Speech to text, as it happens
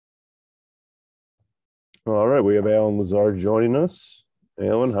All right, we have Allen Lazard joining us.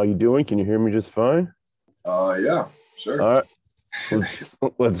 Alan, how you doing? Can you hear me just fine? Yeah, sure. All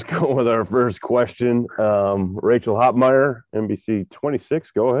right, let's go with our first question. Rachel Hopmeyer, NBC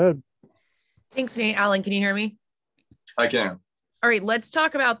 26. Go ahead. Thanks, Nate. Alan, can you hear me? I can. All right, let's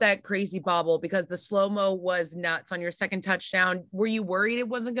talk about that crazy bobble because the slow-mo was nuts on your second touchdown. Were you worried it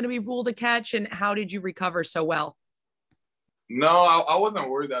wasn't going to be ruled a catch, and how did you recover so well? No, I wasn't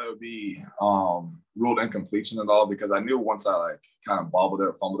worried that it would be ruled incompletion at all because I knew once I kind of bobbled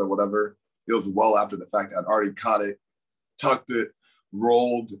it, fumbled it, whatever, it was well after the fact. I'd already caught it, tucked it,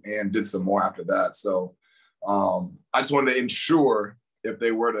 rolled, and did some more after that. So I just wanted to ensure if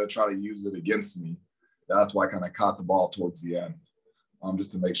they were to try to use it against me, that's why I kind of caught the ball towards the end,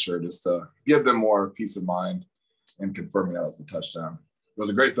 just to make sure, just to give them more peace of mind and confirming that it was a touchdown. It was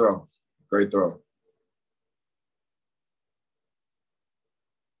a great throw, great throw.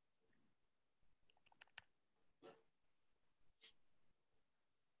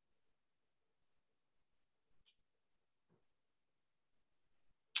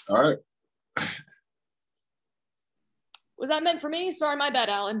 All right. Was that meant for me? Sorry, my bad,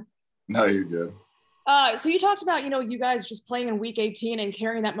 Alan. No, you're good. So you talked about, you guys just playing in week 18 and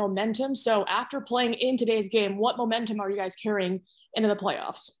carrying that momentum. So after playing in today's game, what momentum are you guys carrying into the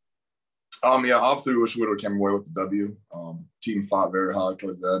playoffs? Yeah, obviously we wish we would have came away with the W. Team fought very hard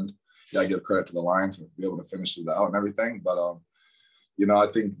towards the end. Yeah, I give credit to the Lions for being able to finish it out and everything. But I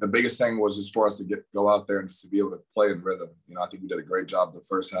think the biggest thing was just for us to go out there and just to be able to play in rhythm. I think we did a great job the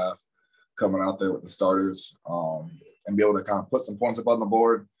first half coming out there with the starters and be able to kind of put some points up on the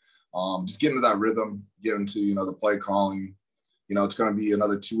board. Just get into that rhythm, get into, the play calling. It's going to be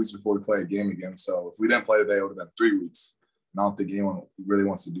another 2 weeks before we play a game again. So if we didn't play today, it would have been 3 weeks. And I don't think anyone really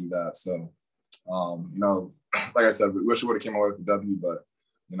wants to do that. So, like I said, we wish we would have came away with the W, but,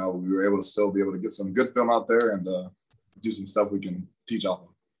 we were able to still be able to get some good film out there and do some stuff we can teach off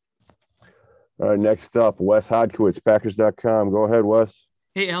of. All right, next up, Wes Hodkiewicz, Packers.com. Go ahead, Wes.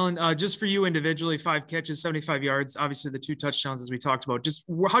 Hey, Alan, just for you individually, 5 catches, 75 yards, obviously the 2 touchdowns as we talked about. Just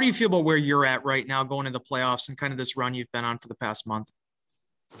how do you feel about where you're at right now going into the playoffs and kind of this run you've been on for the past month?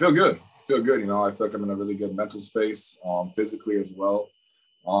 Feel good. I feel like I'm in a really good mental space, physically as well.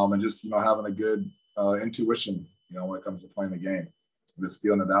 And just, having a good intuition, when it comes to playing the game. Just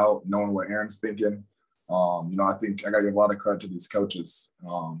feeling it out, knowing what Aaron's thinking. I think I got to give a lot of credit to these coaches,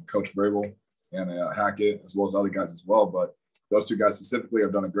 Coach Vrabel and Hackett, as well as other guys as well. But those 2 guys specifically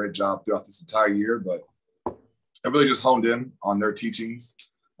have done a great job throughout this entire year. But I really just honed in on their teachings,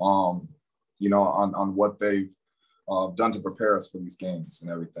 on what they've done to prepare us for these games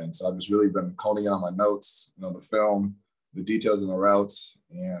and everything. So I've just really been honing in on my notes, the film, the details in the routes,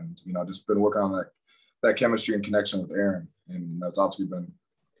 and, just been working on that chemistry and connection with Aaron. And, it's obviously been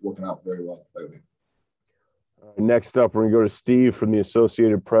working out very well lately. Next up, we're going to go to Steve from the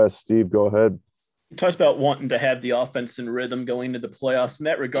Associated Press. Steve, go ahead. You talked about wanting to have the offense in rhythm going into the playoffs. In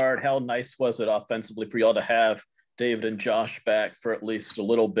that regard, how nice was it offensively for y'all to have David and Josh back for at least a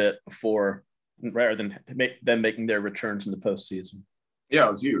little bit before, rather than them making their returns in the postseason? Yeah,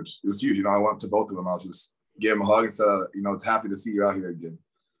 it was huge. It was huge. I went up to both of them. I was just gave them a hug and said, it's happy to see you out here again.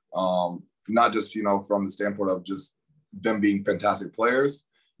 Not just, from the standpoint of just them being fantastic players.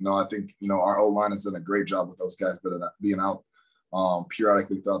 I think, our O-line has done a great job with those guys being out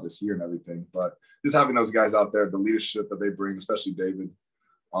periodically throughout this year and everything. But just having those guys out there, the leadership that they bring, especially David,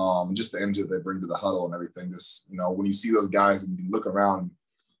 just the energy that they bring to the huddle and everything. Just, when you see those guys and you look around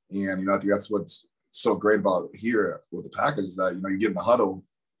and, I think that's what's so great about here with the Packers is that, you get in the huddle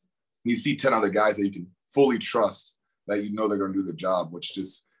and you see 10 other guys that you can fully trust that they're going to do the job, which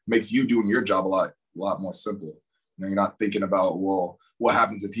just makes you doing your job a lot more simple. You're not thinking about, well, what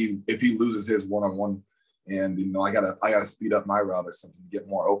happens if he loses his one-on-one and, I gotta speed up my route or something to get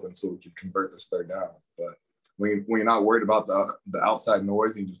more open so we can convert this third down. But when you're not worried about the outside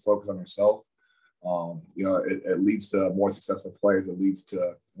noise and you just focus on yourself, it leads to more successful plays. It leads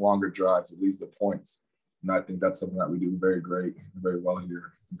to longer drives. It leads to points. And I think that's something that we do very well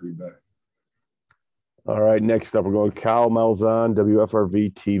here in Green Bay. All right, next up, we're going Kyle Malzahn,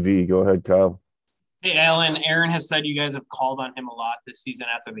 WFRV TV. Go ahead, Kyle. Hey, Alan, Aaron has said you guys have called on him a lot this season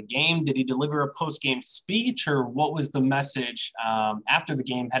after the game. Did he deliver a post-game speech, or what was the message after the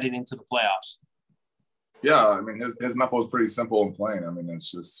game heading into the playoffs? Yeah, I mean, his message was pretty simple and plain. I mean,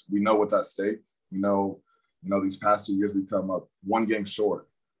 it's just we know what's at stake. We know, these past 2 years we've come up 1 game short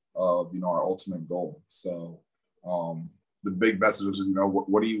of, our ultimate goal. So the big message is,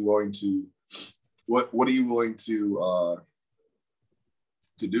 what are you willing to what are you willing to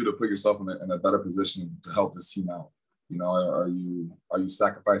do to put yourself in a better position to help this team out? Are you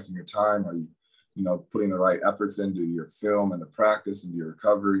sacrificing your time? Are you putting the right efforts into your film and the practice and your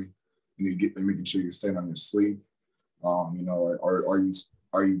recovery, and making sure you're staying on your sleep. Are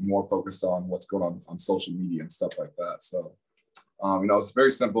you more focused on what's going on social media and stuff like that? So, it's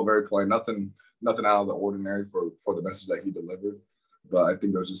very simple, very plain, nothing out of the ordinary for the message that he delivered. But I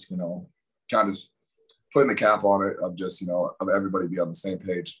think it was just, kind of just putting the cap on it of just, of everybody be on the same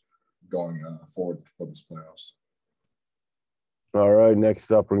page going forward for this playoffs. All right,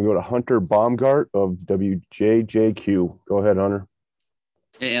 next up, we're going to go to Hunter Baumgart of WJJQ. Go ahead, Hunter.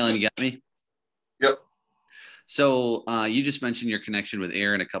 Hey, Allen, you got me? Yep. So you just mentioned your connection with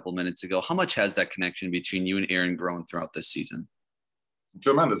Aaron a couple minutes ago. How much has that connection between you and Aaron grown throughout this season?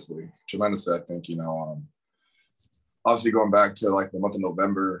 Tremendously. I think, obviously going back to like the month of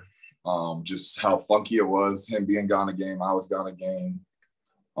November, just how funky it was, him being gone a game, I was gone a game.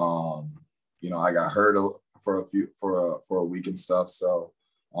 I got hurt for a week and stuff. So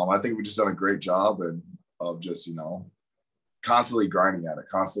I think we just done a great job of just, constantly grinding at it,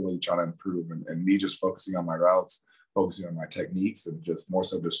 constantly trying to improve, and me just focusing on my routes, focusing on my techniques, and just more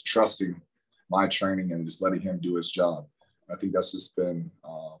so just trusting my training and just letting him do his job. I think that's just been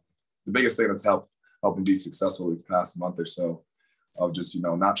the biggest thing that's helping be successful these past month or so, of just,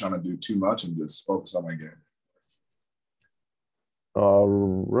 not trying to do too much and just focus on my game. All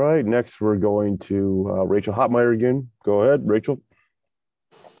right. Next, we're going to Rachel Hotmeyer again. Go ahead, Rachel.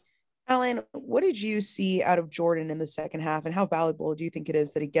 Allen, what did you see out of Jordan in the second half, and how valuable do you think it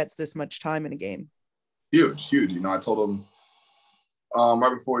is that he gets this much time in a game? Huge. I told him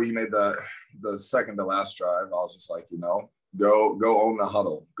right before he made the second to last drive, I was just like, go own the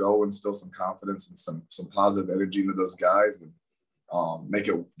huddle, go instill some confidence and some positive energy into those guys, and make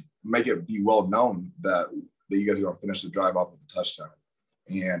it be well known that you guys are going to finish the drive off with a touchdown.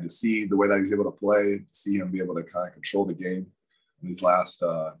 And to see the way that he's able to play, to see him be able to kind of control the game in these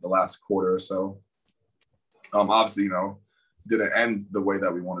the last quarter or so. Obviously, didn't end the way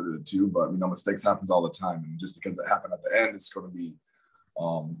that we wanted it to, but mistakes happens all the time, and just because it happened at the end, it's going to be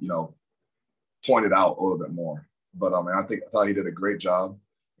pointed out a little bit more. But I thought he did a great job,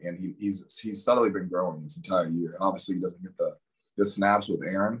 and he's subtly been growing this entire year. Obviously, he doesn't get the snaps with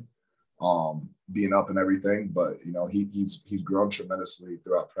Aaron being up and everything, but he's grown tremendously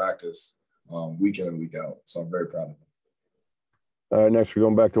throughout practice, week in and week out. So I'm very proud of him. All right, next we're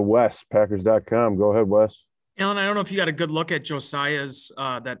going back to Wes, Packers.com. Go ahead, Wes. Allen, I don't know if you got a good look at Josiah's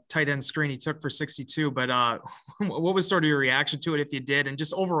that tight end screen he took for 62, but what was sort of your reaction to it if you did? And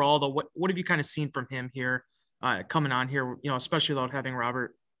just overall, though, what have you kind of seen from him here coming on here, especially without having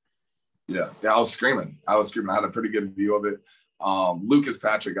Robert? Yeah, I was screaming. I had a pretty good view of it. Lucas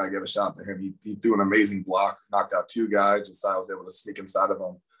Patrick, I give a shout out to him. He threw an amazing block, knocked out two guys. Josiah was able to sneak inside of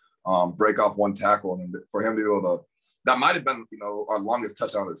him, break off one tackle, and for him to be able to, that might have been, our longest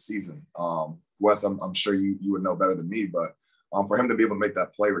touchdown of the season. Wes, I'm sure you would know better than me, but for him to be able to make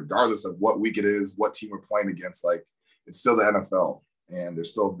that play, regardless of what week it is, what team we're playing against, like, it's still the NFL, and there's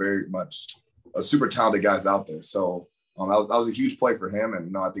still very much a super talented guys out there. So that was a huge play for him,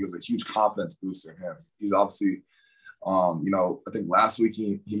 and I think it was a huge confidence boost for him. He's obviously, I think last week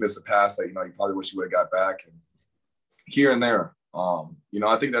he missed a pass that he probably wish he would have got back, and here and there. I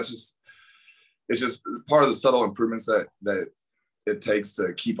think it's just part of the subtle improvements that it takes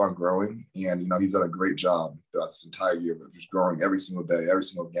to keep on growing. And, he's done a great job throughout this entire year, but just growing every single day, every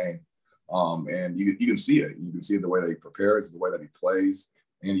single game. And you can see it. You can see it the way that he prepares, the way that he plays,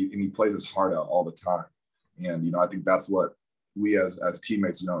 and he plays his heart out all the time. And, I think that's what we as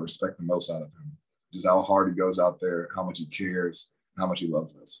teammates, respect the most out of him. Just how hard he goes out there, how much he cares, how much he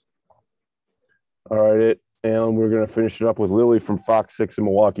loves us. All right, Allen, we're going to finish it up with Lily from Fox 6 in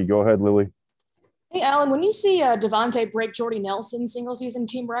Milwaukee. Go ahead, Lily. Hey, Allen, when you see Devontae break Jordy Nelson's single-season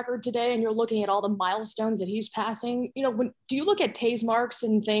team record today, and you're looking at all the milestones that he's passing, do you look at Tay's marks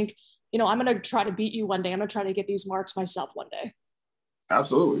and think, I'm going to try to beat you one day. I'm going to try to get these marks myself one day?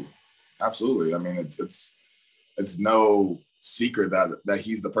 Absolutely. I mean, it's no secret that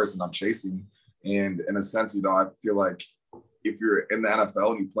he's the person I'm chasing. And in a sense, I feel like if you're in the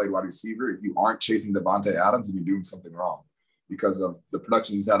NFL and you play wide receiver, if you aren't chasing Devontae Adams, then you're doing something wrong, because of the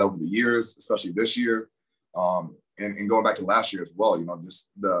production he's had over the years, especially this year, and going back to last year as well.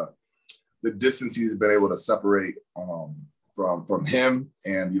 Just the distance he's been able to separate from him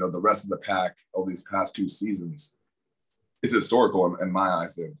and the rest of the pack over these past two seasons is historical in my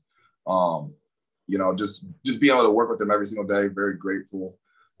eyes. And just being able to work with him every single day, very grateful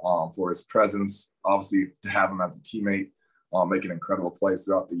for his presence, obviously to have him as a teammate, making incredible plays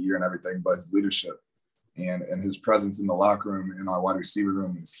throughout the year and everything, but his leadership and his presence in the locker room, in our wide receiver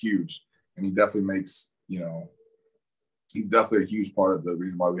room, is huge. And he definitely makes, he's definitely a huge part of the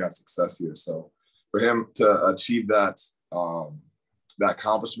reason why we have success here. So for him to achieve that that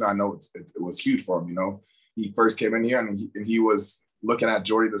accomplishment, I know it was huge for him. You know, he first came in here and he was looking at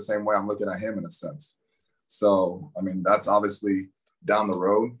Jordy the same way I'm looking at him in a sense. So, I mean, that's obviously down the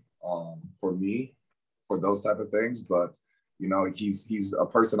road for me for those type of things. But, you know, he's a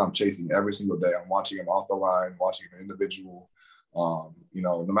person I'm chasing every single day. I'm watching him off the line, watching him individual. You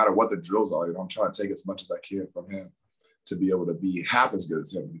know, no matter what the drills are, you know, I'm trying to take as much as I can from him to be able to be half as good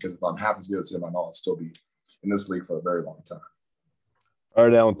as him. Because if I'm half as good as him, I know I'll still be in this league for a very long time. All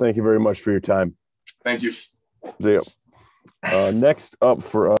right, Allen, thank you very much for your time. Thank you. Next up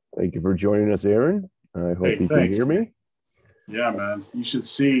for us, thank you for joining us, Aaron. I hope you can hear me. Yeah, man. You should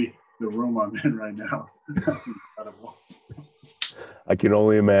see the room I'm in right now. That's incredible. I can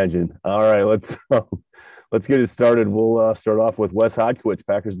only imagine. All right, let's get it started. We'll start off with Wes Hodkiewicz,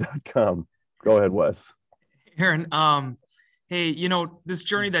 Packers.com. Go ahead, Wes. Aaron, hey, you know, this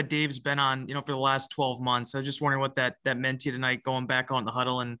journey that Dave's been on, you know, for the last 12 months, I was just wondering what that meant to you tonight, going back on the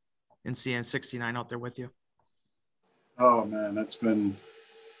huddle and seeing 69 out there with you. Oh man, it's been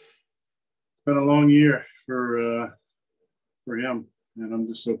a long year for him, and I'm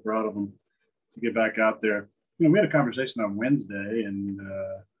just so proud of him to get back out there. You know, we had a conversation on Wednesday, and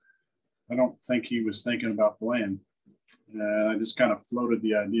I don't think he was thinking about playing. And I just kind of floated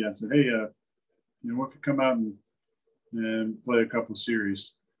the idea and said, hey, you know, what if you come out and play a couple of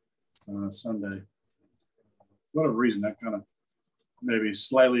series Sunday? For whatever reason, that kind of maybe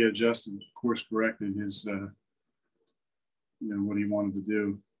slightly adjusted, course corrected his, you know, what he wanted to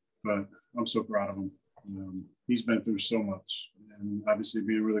do. But I'm so proud of him. He's been through so much, and obviously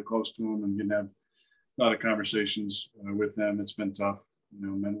being really close to him and getting to have a lot of conversations with him, it's been tough, you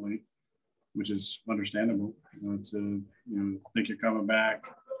know, mentally, which is understandable. To think you're coming back,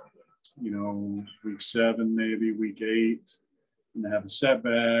 you know, week 7, maybe week 8, and to have a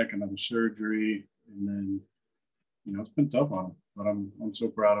setback, another surgery, and then, you know, it's been tough on him. But I'm so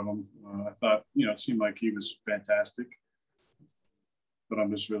proud of him. I thought, you know, it seemed like he was fantastic. But I'm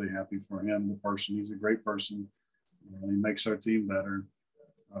just really happy for him, the person. He's a great person. He makes our team better.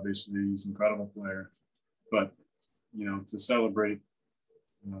 Obviously, he's an incredible player. But, you know, to celebrate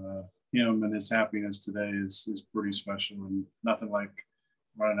him and his happiness today is pretty special, and nothing like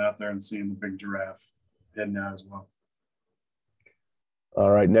running out there and seeing the big giraffe heading out as well. All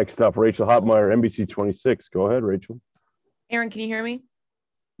right, next up, Rachel Hotmeyer, NBC 26. Go ahead, Rachel. Aaron, can you hear me?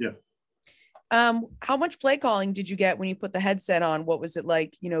 Yeah. How much play calling did you get when you put the headset on? What was it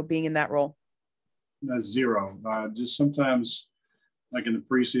like, you know, being in that role? Zero. Just sometimes, like in the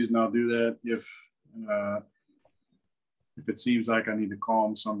preseason, I'll do that if it seems like I need to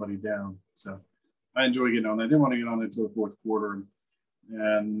calm somebody down. So I enjoy getting on. I didn't want to get on until the fourth quarter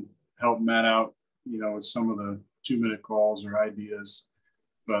and help Matt out, you know, with some of the 2-minute calls or ideas.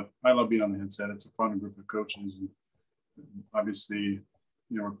 But I love being on the headset. It's a fun group of coaches. And obviously, you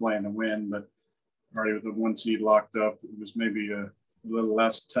know, we're playing to win, but already with the 1 seed locked up, it was maybe a little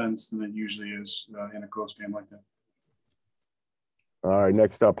less tense than it usually is in a close game like that. All right,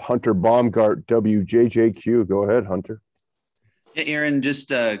 next up, Hunter Baumgart, WJJQ. Go ahead, Hunter. Hey, Aaron,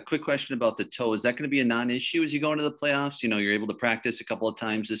 just a quick question about the toe. Is that going to be a non-issue as you go into the playoffs? You know, you're able to practice a couple of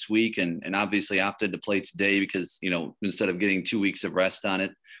times this week and obviously opted to play today because, you know, instead of getting 2 weeks of rest on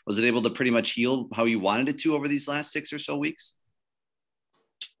it, was it able to pretty much heal how you wanted it to over these last 6 or so weeks?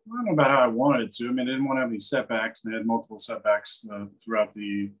 I don't know about how I wanted to. I mean, I didn't want to have any setbacks, and they had multiple setbacks throughout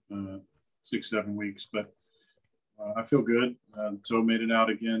the 6-7 weeks, but I feel good. Toe made it out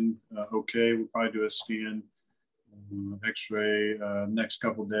again. Okay, we'll probably do a scan, x-ray next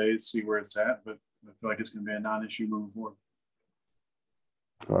couple of days, see where it's at, but I feel like it's going to be a non-issue moving forward.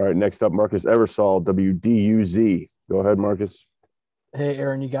 All right, next up, Marcus Eversole, WDUZ. Go ahead, Marcus. Hey,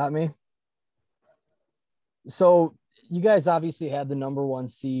 Aaron, you got me? So you guys obviously had the number 1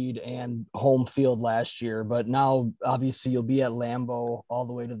 seed and home field last year, but now obviously you'll be at Lambeau all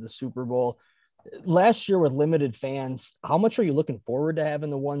the way to the Super Bowl. Last year with limited fans, how much are you looking forward to having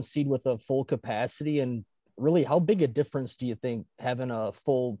the 1 seed with a full capacity? And really, how big a difference do you think having a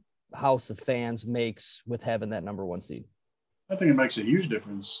full house of fans makes with having that number 1 seed? I think it makes a huge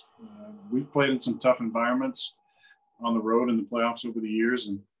difference. We've played in some tough environments on the road in the playoffs over the years,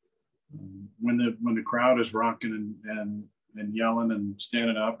 and when the crowd is rocking and yelling and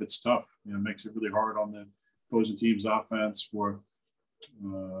standing up, it's tough. You know, it makes it really hard on the opposing team's offense for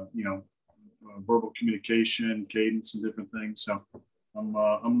verbal communication, cadence, and different things. So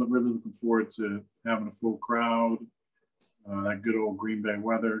I'm really looking forward to having a full crowd, that good old Green Bay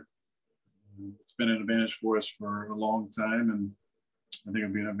weather. It's been an advantage for us for a long time, and I think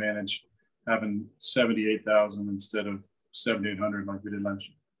it'll be an advantage having 78,000 instead of 7,800 like we did last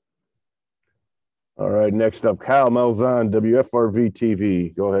year. All right, next up, Kyle Malzahn, WFRV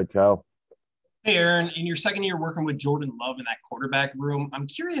TV. Go ahead, Kyle. Hey, Aaron, in your second year working with Jordan Love in that quarterback room, I'm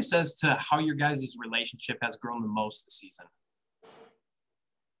curious as to how your guys' relationship has grown the most this season.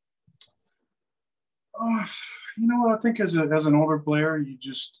 You know what? I think as an older player,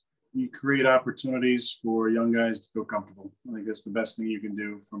 you create opportunities for young guys to feel comfortable. I think that's the best thing you can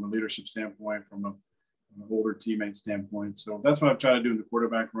do from a leadership standpoint, from an older teammate standpoint. So that's what I've tried to do in the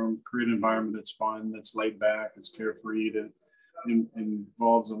quarterback room: create an environment that's fun, that's laid back, that's carefree, that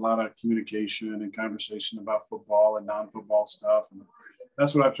involves a lot of communication and conversation about football and non-football stuff. And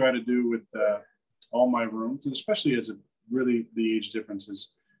that's what I've tried to do with all my rooms, and especially as really the age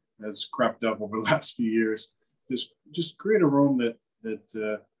differences has crept up over the last few years. Just create a room that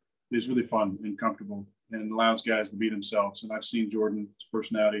is really fun and comfortable and allows guys to be themselves. And I've seen Jordan's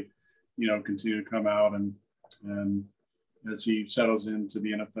personality, continue to come out and as he settles into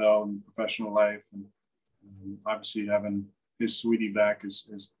the NFL and professional life, and obviously having his sweetie back has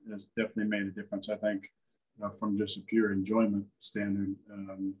definitely made a difference, I think, from just a pure enjoyment standard.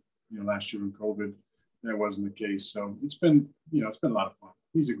 Last year in COVID, that wasn't the case. So it's been a lot of fun.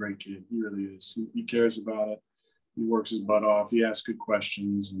 He's a great kid. He really is. He cares about it. He works his butt off. He asks good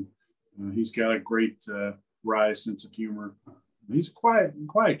questions, and he's got a great wry sense of humor. He's a quiet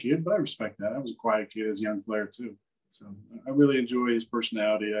kid, but I respect that. I was a quiet kid as a young player too. So I really enjoy his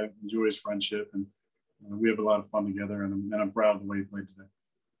personality. I enjoy his friendship, and we have a lot of fun together, and I'm proud of the way he played today.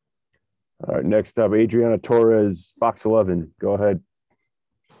 All right, next up, Adriana Torres, Fox 11. Go ahead.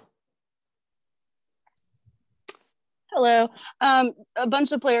 Hello. A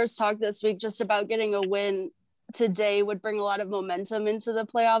bunch of players talked this week just about getting a win today would bring a lot of momentum into the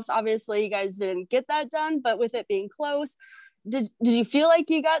playoffs. Obviously, you guys didn't get that done, but with it being close, did you feel like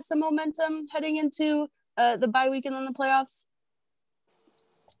you got some momentum heading into the bye week and then the playoffs?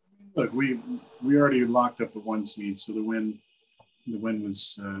 Look, we already locked up the 1 seed, so the win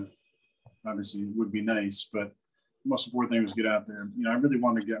was obviously would be nice, but the most important thing was get out there. I really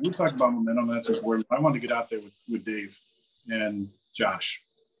wanted to we talked about momentum, that's important, but I wanted to get out there with Dave and Josh.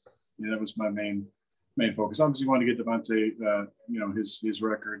 That was my main focus. Obviously, wanted to get Devontae, his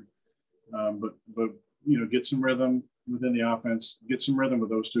record, but get some rhythm within the offense, get some rhythm with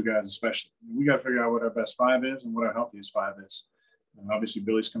those two guys especially. We got to figure out what our best 5 is and what our healthiest 5 is. Obviously,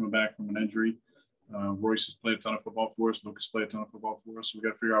 Billy's coming back from an injury. Royce has played a ton of football for us. Lucas played a ton of football for us. So we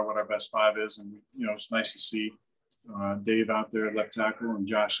got to figure out what our best 5 is. And, it's nice to see Dave out there at left tackle and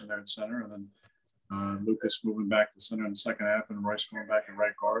Josh in there at center. And then Lucas moving back to center in the second half and Royce going back at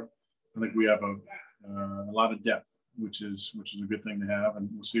right guard. I think we have a lot of depth, which is a good thing to have. And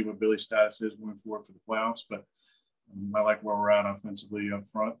we'll see what Billy's status is moving forward for the playoffs. But I like where we're at offensively up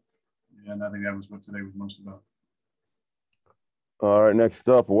front. And I think that was what today was most about. All right, next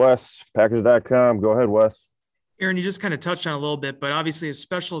up, Wes, Packers.com. Go ahead, Wes. Aaron, you just kind of touched on a little bit, but obviously as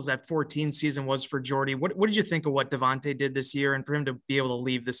special as that 14 season was for Jordy, what did you think of what Devontae did this year and for him to be able to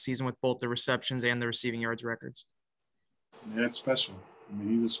leave this season with both the receptions and the receiving yards records? Yeah, it's special.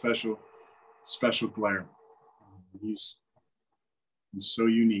 He's a special player. He's so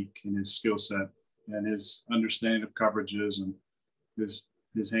unique in his skill set and his understanding of coverages and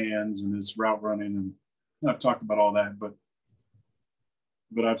his hands and his route running. And I've talked about all that, but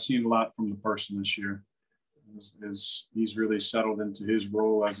I've seen a lot from the person this year. As he's really settled into his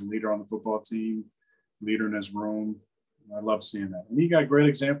role as a leader on the football team, leader in his room. I love seeing that. And he got great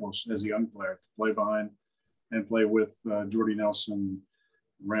examples as a young player to play behind and play with Jordy Nelson,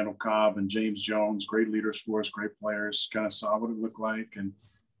 Randall Cobb, and James Jones, great leaders for us, great players, kind of saw what it looked like. And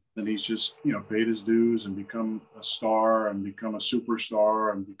then he's just, paid his dues and become a star and become a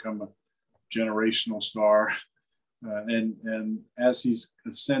superstar and become a generational star. And as he's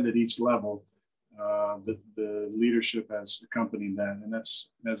ascended each level, the leadership has accompanied that. And that's,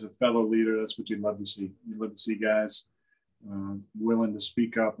 as a fellow leader, that's what you'd love to see. You'd love to see guys willing to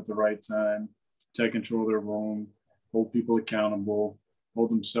speak up at the right time, take control of their room, hold people accountable, hold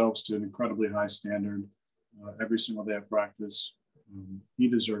themselves to an incredibly high standard every single day of practice. He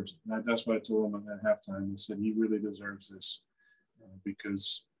deserves it. That's what I told him at halftime. I said he really deserves this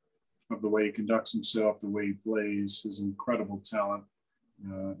because of the way he conducts himself, the way he plays, his incredible talent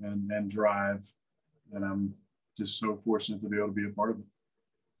and drive. And I'm just so fortunate to be able to be a part of it.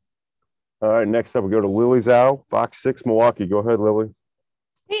 All right, next up we go to Lily Zhao, Fox 6 Milwaukee. Go ahead, Lily.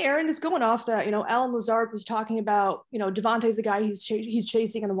 Hey, Aaron, just going off that, Allen Lazard was talking about, Devontae's the guy he's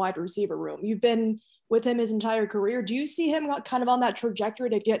chasing in the wide receiver room. You've been with him his entire career. Do you see him kind of on that trajectory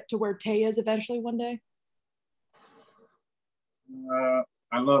to get to where Tay is eventually one day?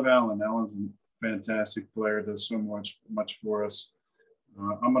 I love Allen. Allen's a fantastic player, does so much for us.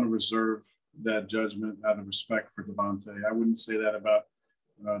 I'm going to reserve that judgment out of respect for Devontae. I wouldn't say that about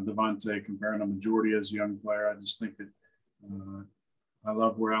Devontae comparing him to Jordy as a young player. I just think that I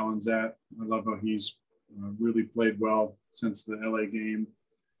love where Allen's at. I love how he's really played well since the LA game.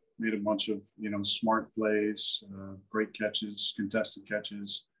 Made a bunch of smart plays, great catches, contested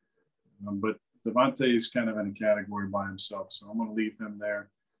catches. But Devontae is kind of in a category by himself, so I'm going to leave him there.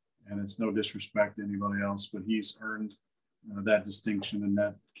 And it's no disrespect to anybody else, but he's earned that distinction in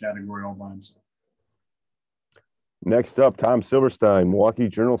that category all by himself. Next up, Tom Silverstein, Milwaukee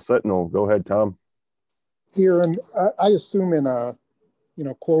Journal Sentinel. Go ahead, Tom. Aaron, I assume in a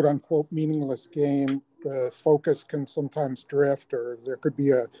quote unquote meaningless game, the focus can sometimes drift, or there could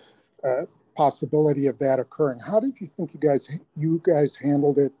be a possibility of that occurring. How did you think you guys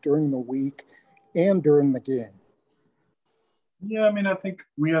handled it during the week and during the game? Yeah, I mean, I think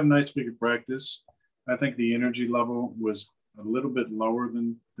we had a nice week of practice. I think the energy level was a little bit lower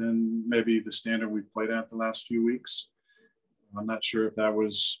than maybe the standard we've played at the last few weeks. I'm not sure if that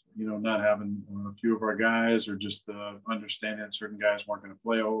was, not having a few of our guys or just the understanding that certain guys weren't going to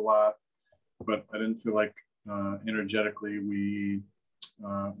play a whole lot. But I didn't feel like energetically we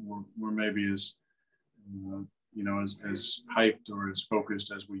were maybe as, as hyped or as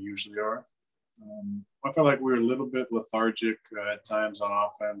focused as we usually are. I felt like we were a little bit lethargic at times on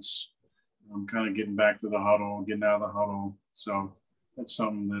offense. Kind of getting back to the huddle, getting out of the huddle. So that's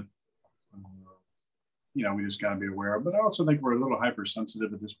something that, we just got to be aware of. But I also think we're a little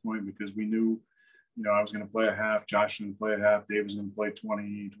hypersensitive at this point because we knew, I was going to play a half, Josh was going to play a half, Dave was going to play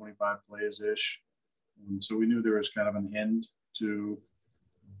 20, 25 plays-ish. So we knew there was kind of an end to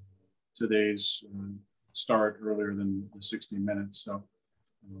today's start earlier than the 60 minutes. So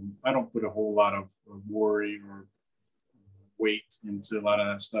I don't put a whole lot of worry or weight into a lot of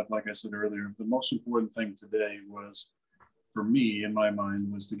that stuff. Like I said earlier, the most important thing today was, for me, in my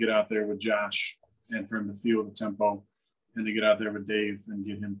mind, was to get out there with Josh and for him to feel the tempo and to get out there with Dave and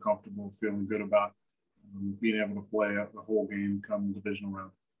get him comfortable, feeling good about being able to play the whole game come divisional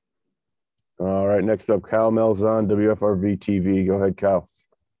round. All right, next up, Kyle Malzahn, WFRV TV. Go ahead, Kyle.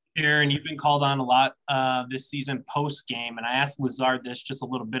 Aaron, you've been called on a lot this season post-game, and I asked Lazard this just a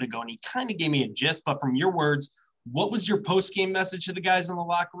little bit ago, and he kind of gave me a gist, but from your words, what was your post-game message to the guys in the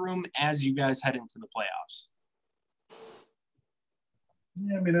locker room as you guys head into the playoffs?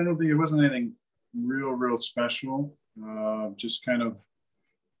 Yeah, I mean, I don't think it wasn't anything real special. Just kind of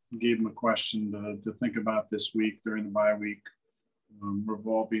gave them a question to think about this week during the bye week,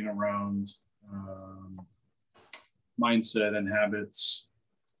 revolving around mindset and habits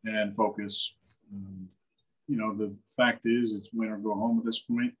and focus. The fact is it's win or go home at this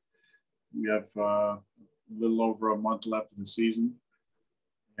point. We have a little over a month left of the season,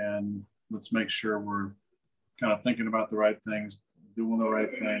 and let's make sure we're kind of thinking about the right things, doing the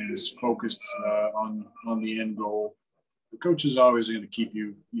right things, focused on the end goal. The coach is always going to keep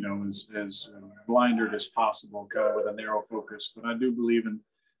you, as blinded as possible, kind of with a narrow focus. But I do believe in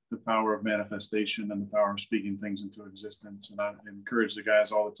the power of manifestation and the power of speaking things into existence. And I encourage the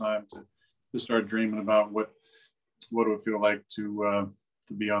guys all the time to start dreaming about what it would feel like to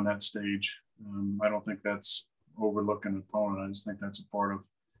be on that stage. I don't think that's overlooking an opponent. I just think that's a part of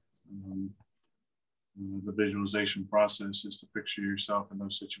the visualization process, is to picture yourself in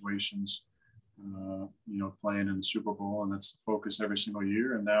those situations, playing in the Super Bowl, and that's the focus every single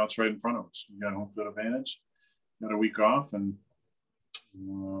year. And now it's right in front of us. We got home field advantage, got a week off, and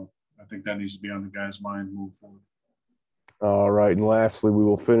I think that needs to be on the guy's mind moving forward. All right, and lastly, we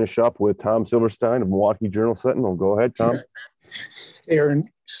will finish up with Tom Silverstein of Milwaukee Journal Sentinel. Go ahead, Tom. Aaron,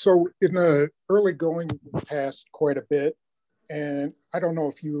 so in the early going, you passed quite a bit, and I don't know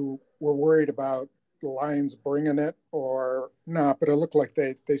if you were worried about the Lions bringing it or not, but it looked like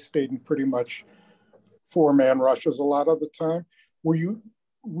they stayed in pretty much four-man rushes a lot of the time. Were you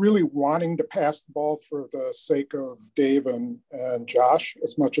really wanting to pass the ball for the sake of Dave and Josh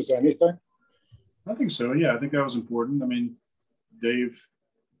as much as anything? I think so. Yeah, I think that was important. I mean, Dave,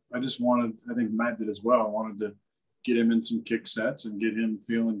 I think Matt did as well. I wanted to get him in some kick sets and get him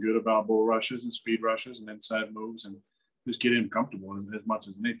feeling good about bull rushes and speed rushes and inside moves, and just get him comfortable as much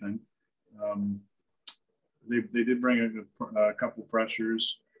as anything. They did bring a couple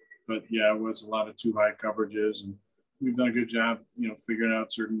pressures, but yeah, it was a lot of too high coverages, and we've done a good job, figuring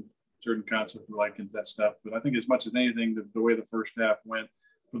out certain concepts we like into that stuff. But I think as much as anything, the way the first half went,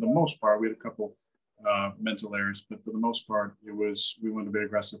 for the most part, we had a couple mental errors, but for the most part, we wanted to be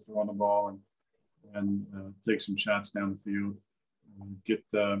aggressive throwing the ball and take some shots down the field, get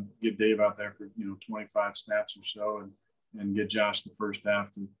Dave out there for 25 snaps or so, and get Josh the first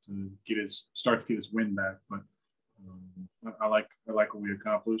half to get his wind back. But I like what we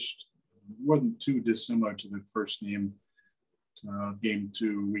accomplished. wasn't too dissimilar to the first game, game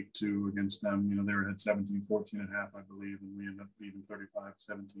 2, week 2 against them. You know, they had 17-14 at half, I believe, and we ended up beating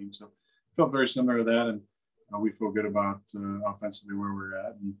 35-17. So it felt very similar to that, and we feel good about offensively where we're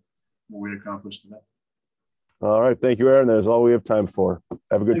at and what we accomplished today. All right. Thank you, Aaron. That is all we have time for.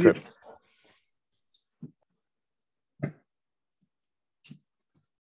 Have a good trip.